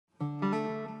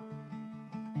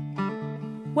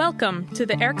Welcome to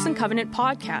the Erickson Covenant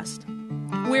podcast.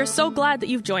 We are so glad that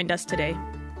you've joined us today.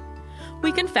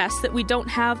 We confess that we don't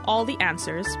have all the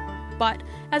answers, but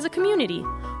as a community,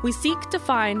 we seek to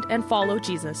find and follow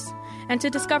Jesus and to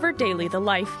discover daily the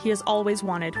life he has always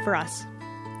wanted for us.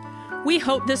 We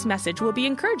hope this message will be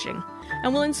encouraging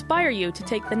and will inspire you to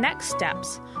take the next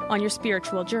steps on your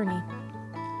spiritual journey.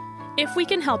 If we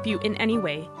can help you in any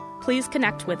way, please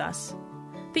connect with us.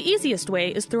 The easiest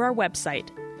way is through our website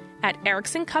at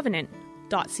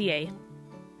ericksoncovenant.ca.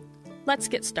 Let's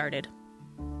get started.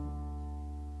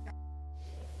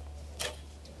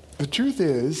 The truth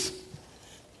is,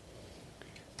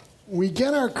 we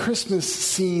get our Christmas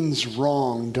scenes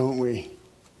wrong, don't we?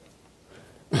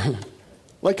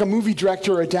 Like a movie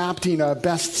director adapting a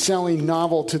best-selling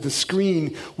novel to the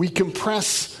screen, we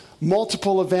compress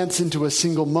multiple events into a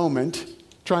single moment,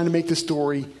 trying to make the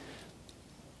story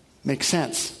make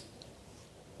sense.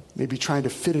 Maybe trying to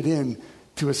fit it in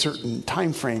to a certain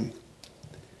time frame.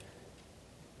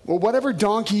 Well, whatever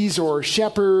donkeys or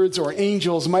shepherds or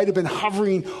angels might have been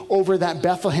hovering over that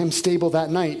Bethlehem stable that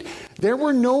night, there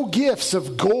were no gifts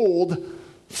of gold,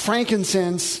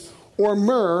 frankincense, or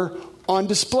myrrh on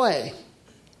display.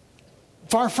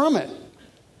 Far from it.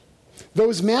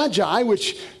 Those magi,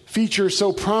 which feature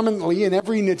so prominently in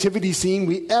every nativity scene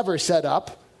we ever set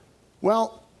up,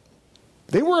 well,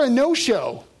 they were a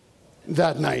no-show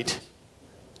that night.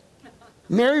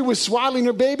 Mary was swaddling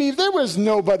her baby. There was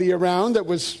nobody around that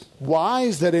was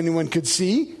wise that anyone could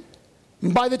see.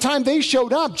 By the time they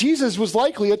showed up, Jesus was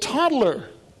likely a toddler.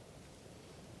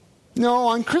 No,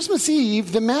 on Christmas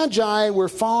Eve, the Magi were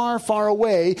far, far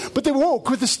away, but they woke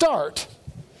with a start,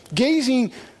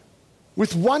 gazing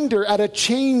with wonder at a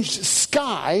changed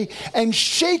sky and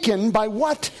shaken by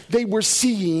what they were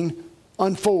seeing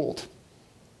unfold.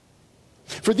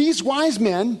 For these wise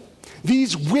men,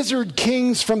 these wizard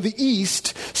kings from the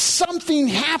east, something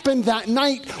happened that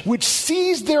night which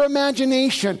seized their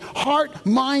imagination, heart,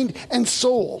 mind, and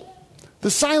soul. The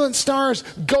silent stars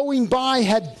going by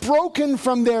had broken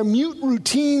from their mute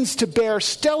routines to bear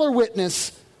stellar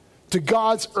witness to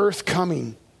God's earth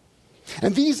coming.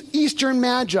 And these Eastern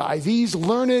Magi, these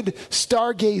learned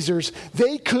stargazers,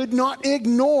 they could not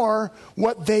ignore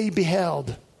what they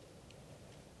beheld.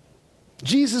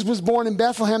 Jesus was born in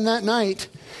Bethlehem that night,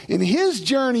 and his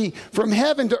journey from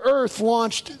heaven to earth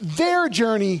launched their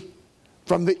journey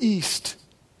from the east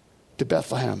to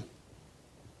Bethlehem.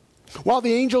 While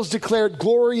the angels declared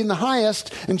glory in the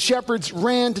highest and shepherds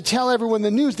ran to tell everyone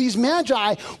the news, these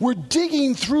magi were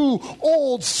digging through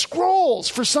old scrolls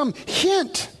for some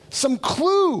hint, some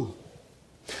clue,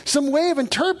 some way of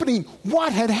interpreting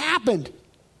what had happened.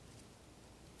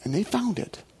 And they found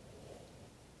it.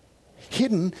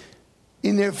 Hidden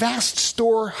in their vast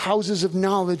storehouses of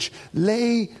knowledge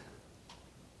lay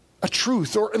a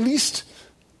truth, or at least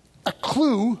a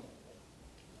clue.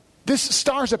 This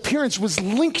star's appearance was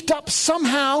linked up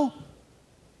somehow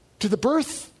to the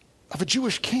birth of a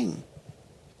Jewish king.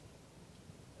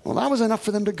 Well, that was enough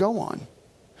for them to go on.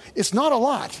 It's not a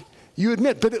lot, you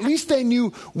admit, but at least they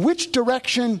knew which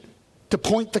direction to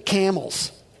point the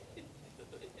camels.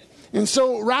 And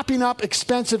so, wrapping up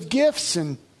expensive gifts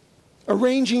and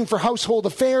arranging for household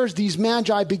affairs, these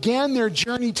magi began their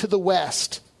journey to the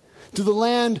west, to the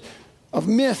land of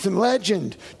myth and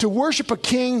legend, to worship a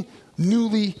king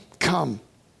newly come.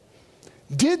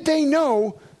 Did they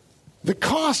know the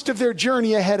cost of their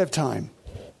journey ahead of time?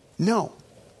 No.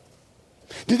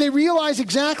 Did they realize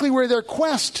exactly where their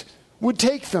quest would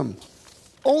take them?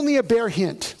 Only a bare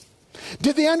hint.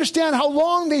 Did they understand how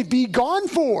long they'd be gone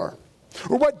for?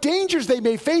 Or what dangers they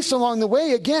may face along the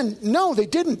way? Again, no, they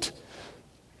didn't.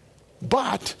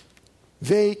 But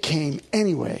they came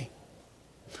anyway.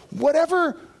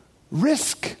 Whatever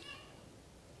risk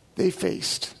they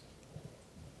faced,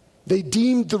 they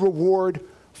deemed the reward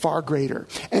far greater.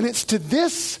 And it's to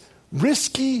this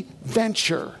risky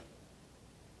venture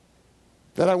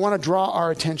that I want to draw our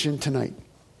attention tonight.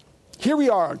 Here we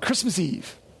are on Christmas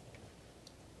Eve,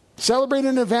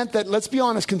 celebrating an event that, let's be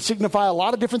honest, can signify a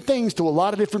lot of different things to a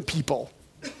lot of different people,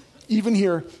 even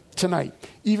here tonight,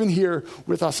 even here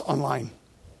with us online.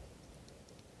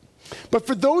 But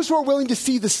for those who are willing to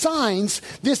see the signs,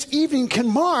 this evening can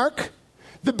mark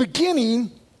the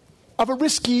beginning of a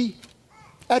risky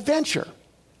adventure.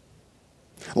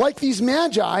 Like these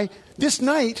magi, this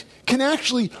night can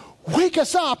actually wake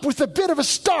us up with a bit of a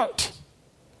start.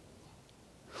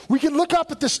 We can look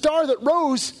up at the star that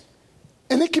rose,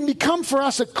 and it can become for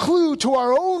us a clue to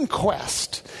our own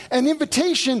quest, an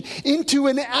invitation into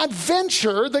an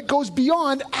adventure that goes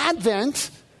beyond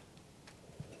Advent,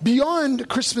 beyond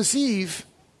Christmas Eve,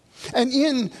 and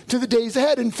into the days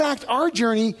ahead. In fact, our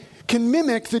journey can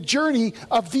mimic the journey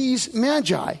of these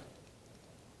magi.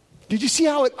 Did you see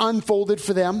how it unfolded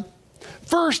for them?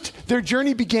 First, their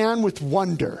journey began with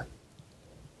wonder.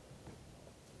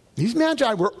 These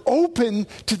magi were open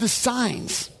to the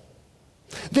signs.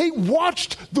 They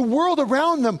watched the world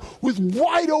around them with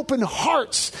wide open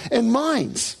hearts and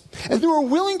minds. And they were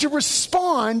willing to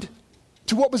respond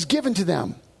to what was given to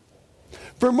them.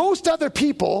 For most other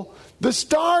people, the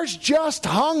stars just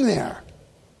hung there.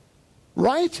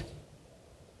 Right?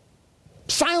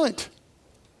 Silent.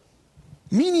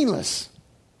 Meaningless.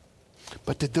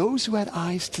 But to those who had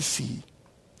eyes to see,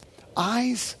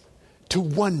 eyes to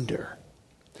wonder,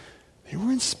 they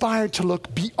were inspired to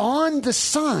look beyond the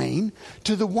sign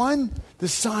to the one the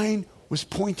sign was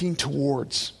pointing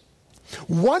towards.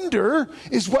 Wonder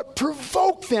is what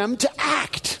provoked them to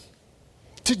act,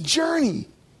 to journey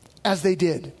as they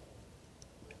did.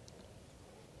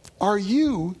 Are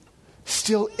you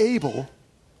still able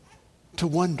to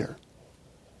wonder?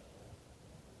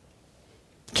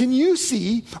 Can you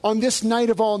see on this night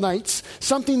of all nights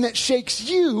something that shakes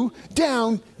you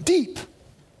down deep?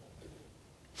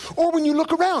 Or when you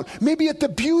look around, maybe at the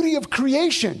beauty of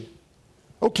creation.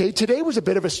 Okay, today was a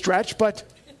bit of a stretch, but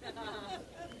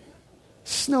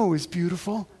snow is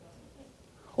beautiful.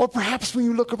 Or perhaps when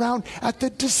you look around at the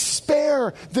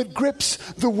despair that grips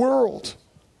the world.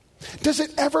 Does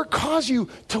it ever cause you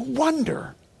to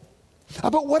wonder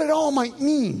about what it all might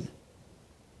mean?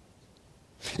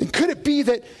 And could it be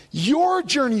that your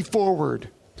journey forward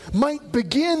might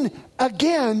begin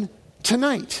again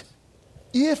tonight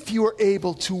if you are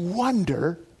able to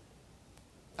wonder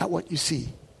at what you see?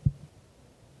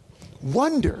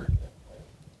 Wonder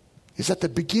is at the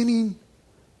beginning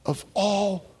of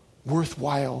all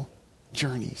worthwhile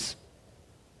journeys.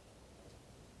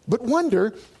 But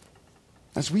wonder,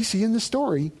 as we see in the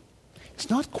story, is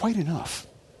not quite enough.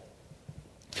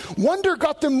 Wonder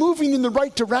got them moving in the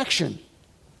right direction.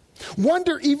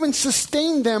 Wonder even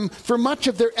sustained them for much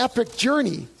of their epic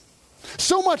journey.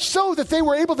 So much so that they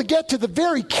were able to get to the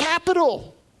very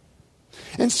capital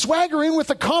and swagger in with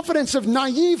the confidence of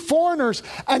naive foreigners,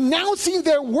 announcing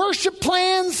their worship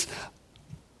plans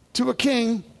to a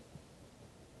king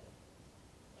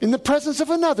in the presence of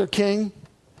another king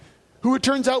who it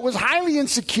turns out was highly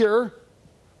insecure,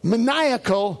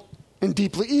 maniacal, and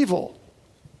deeply evil.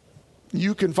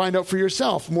 You can find out for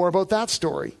yourself more about that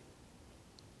story.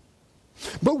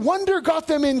 But wonder got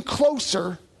them in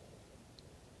closer,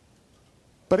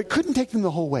 but it couldn't take them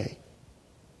the whole way.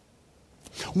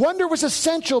 Wonder was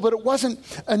essential, but it wasn't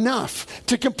enough.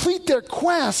 To complete their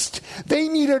quest, they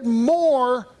needed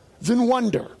more than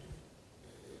wonder.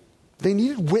 They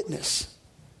needed witness.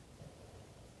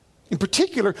 In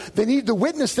particular, they needed the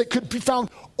witness that could be found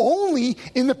only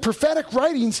in the prophetic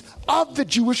writings of the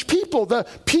Jewish people, the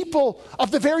people of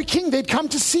the very king they'd come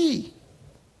to see.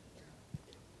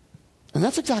 And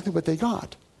that's exactly what they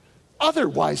got. Other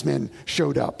wise men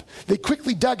showed up. They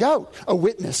quickly dug out a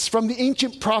witness from the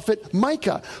ancient prophet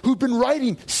Micah, who'd been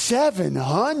writing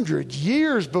 700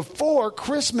 years before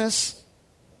Christmas.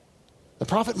 The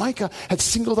prophet Micah had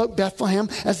singled out Bethlehem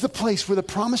as the place where the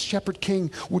promised shepherd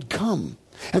king would come.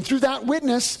 And through that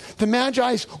witness, the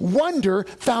Magi's wonder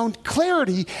found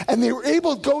clarity, and they were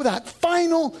able to go that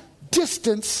final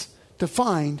distance to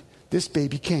find this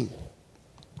baby king.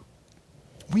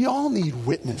 We all need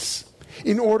witness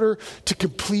in order to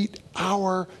complete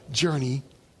our journey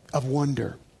of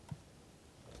wonder.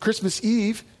 Christmas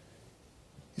Eve,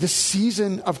 the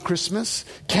season of Christmas,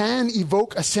 can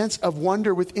evoke a sense of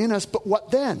wonder within us, but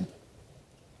what then?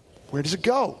 Where does it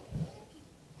go?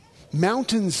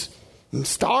 Mountains and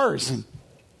stars and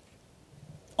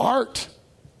art,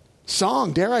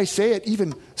 song, dare I say it,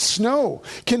 even snow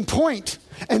can point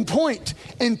and point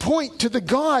and point to the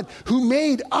God who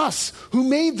made us, who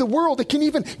made the world. It can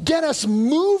even get us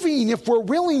moving if we're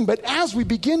willing, but as we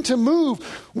begin to move,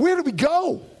 where do we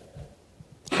go?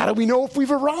 How do we know if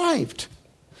we've arrived?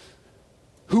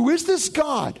 Who is this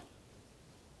God?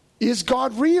 Is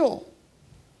God real?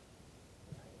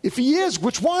 If he is,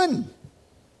 which one?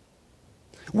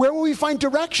 Where will we find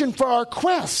direction for our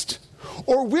quest?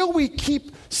 Or will we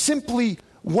keep simply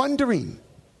wondering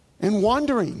and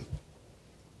wandering?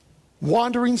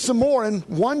 Wandering some more and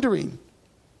wondering.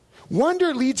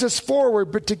 Wonder leads us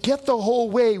forward, but to get the whole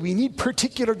way, we need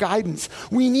particular guidance.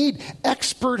 We need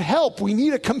expert help. We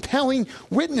need a compelling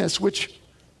witness, which,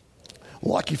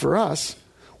 lucky for us,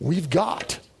 we've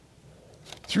got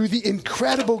through the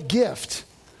incredible gift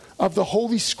of the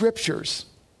Holy Scriptures.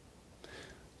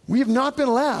 We have not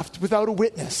been left without a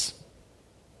witness.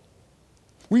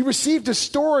 We received a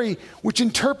story which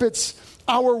interprets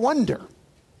our wonder.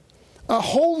 A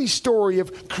holy story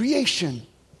of creation,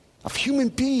 of human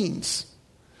beings,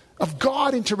 of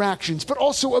God interactions, but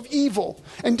also of evil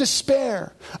and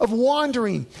despair, of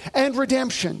wandering and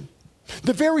redemption.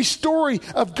 The very story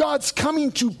of God's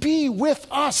coming to be with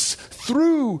us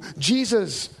through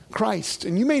Jesus Christ.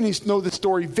 And you may know the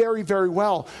story very, very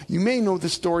well. You may know the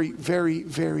story very,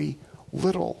 very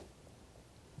little.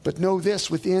 But know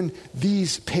this, within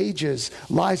these pages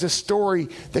lies a story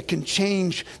that can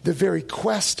change the very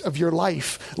quest of your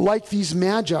life. Like these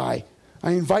magi,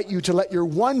 I invite you to let your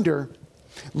wonder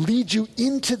lead you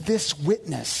into this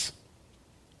witness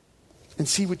and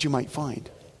see what you might find.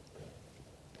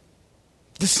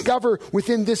 Discover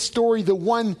within this story the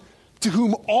one to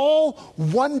whom all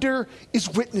wonder is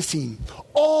witnessing.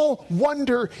 All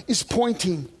wonder is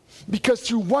pointing. Because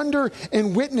through wonder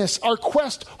and witness, our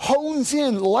quest hones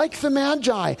in, like the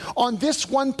Magi, on this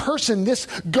one person, this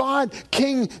God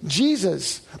King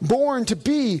Jesus, born to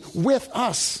be with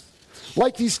us.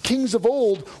 Like these kings of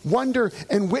old, wonder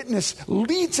and witness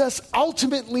leads us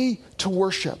ultimately to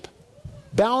worship.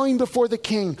 Bowing before the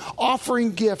King,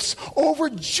 offering gifts,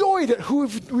 overjoyed at who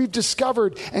we've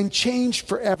discovered and changed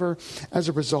forever as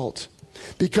a result.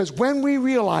 Because when we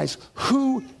realize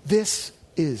who this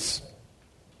is,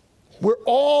 where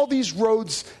all these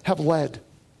roads have led,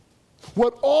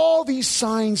 what all these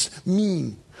signs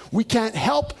mean, we can't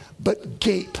help but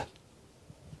gape.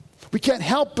 We can't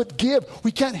help but give.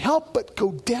 We can't help but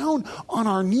go down on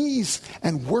our knees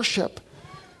and worship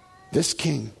this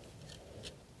King.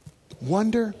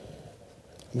 Wonder,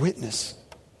 witness,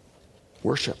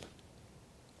 worship.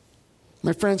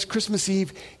 My friends, Christmas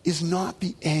Eve is not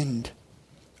the end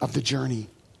of the journey.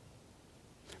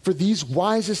 For these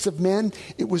wisest of men,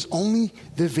 it was only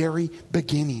the very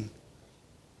beginning.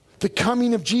 The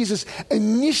coming of Jesus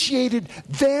initiated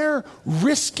their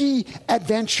risky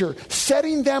adventure,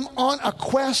 setting them on a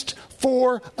quest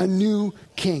for a new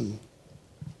king.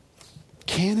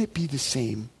 Can it be the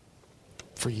same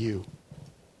for you?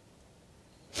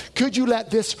 Could you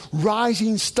let this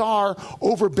rising star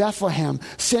over Bethlehem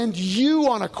send you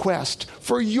on a quest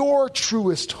for your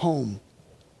truest home?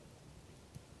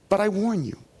 But I warn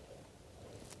you,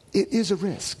 it is a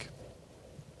risk.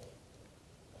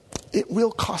 It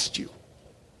will cost you.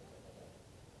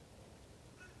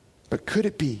 But could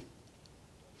it be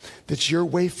that your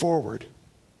way forward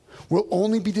will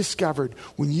only be discovered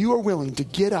when you are willing to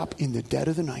get up in the dead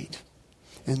of the night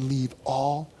and leave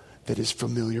all that is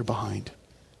familiar behind?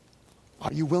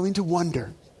 Are you willing to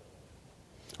wonder?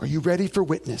 Are you ready for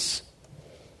witness?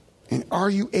 And are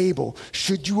you able,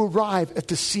 should you arrive at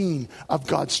the scene of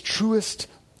God's truest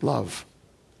love,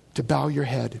 to bow your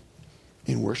head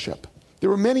in worship? There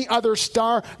were many other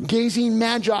star-gazing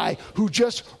magi who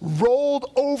just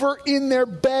rolled over in their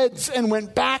beds and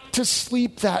went back to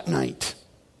sleep that night.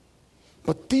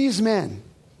 But these men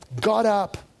got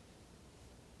up,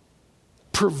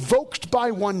 provoked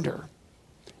by wonder,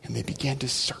 and they began to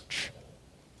search.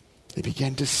 They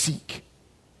began to seek.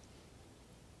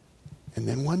 And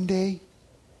then one day,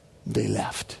 they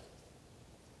left.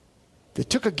 They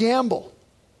took a gamble,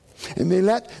 and they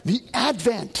let the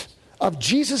advent of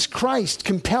Jesus Christ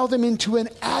compel them into an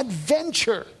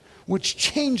adventure which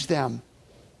changed them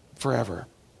forever.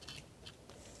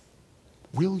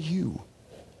 Will you?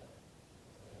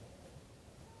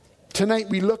 Tonight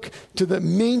we look to the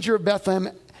manger of Bethlehem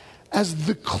as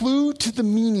the clue to the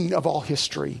meaning of all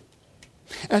history,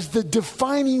 as the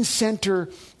defining center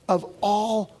of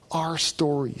all our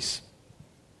stories.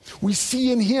 We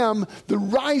see in him the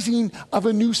rising of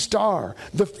a new star,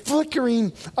 the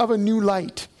flickering of a new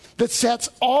light that sets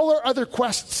all our other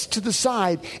quests to the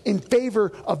side in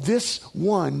favor of this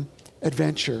one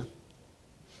adventure.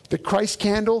 The Christ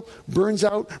candle burns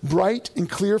out bright and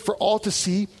clear for all to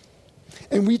see,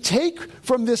 and we take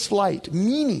from this light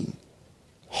meaning,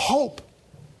 hope,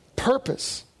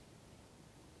 purpose.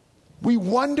 We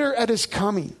wonder at his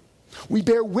coming. We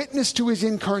bear witness to his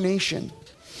incarnation.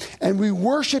 And we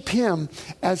worship him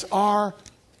as our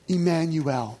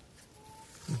Emmanuel,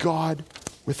 God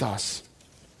with us.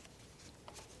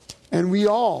 And we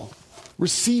all,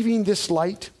 receiving this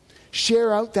light,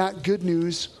 share out that good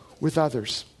news with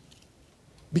others,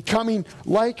 becoming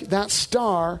like that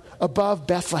star above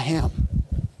Bethlehem.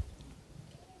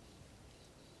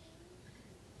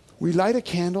 We light a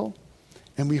candle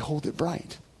and we hold it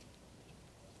bright.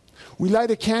 We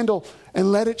light a candle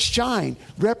and let it shine,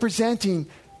 representing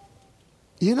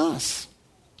in us,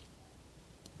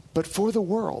 but for the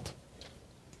world,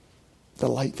 the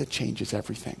light that changes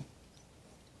everything.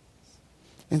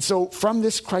 And so from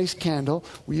this Christ candle,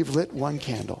 we have lit one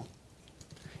candle.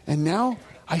 And now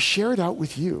I share it out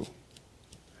with you.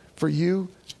 for you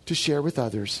to share with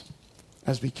others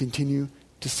as we continue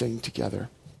to sing together.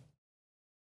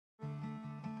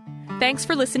 Thanks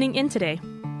for listening in today.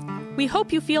 We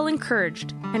hope you feel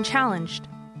encouraged and challenged.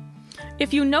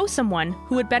 If you know someone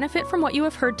who would benefit from what you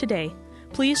have heard today,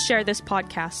 please share this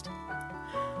podcast.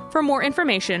 For more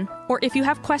information, or if you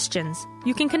have questions,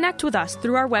 you can connect with us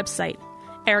through our website,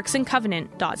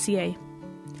 ericksoncovenant.ca.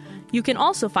 You can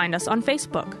also find us on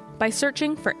Facebook by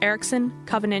searching for Erickson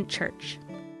Covenant Church.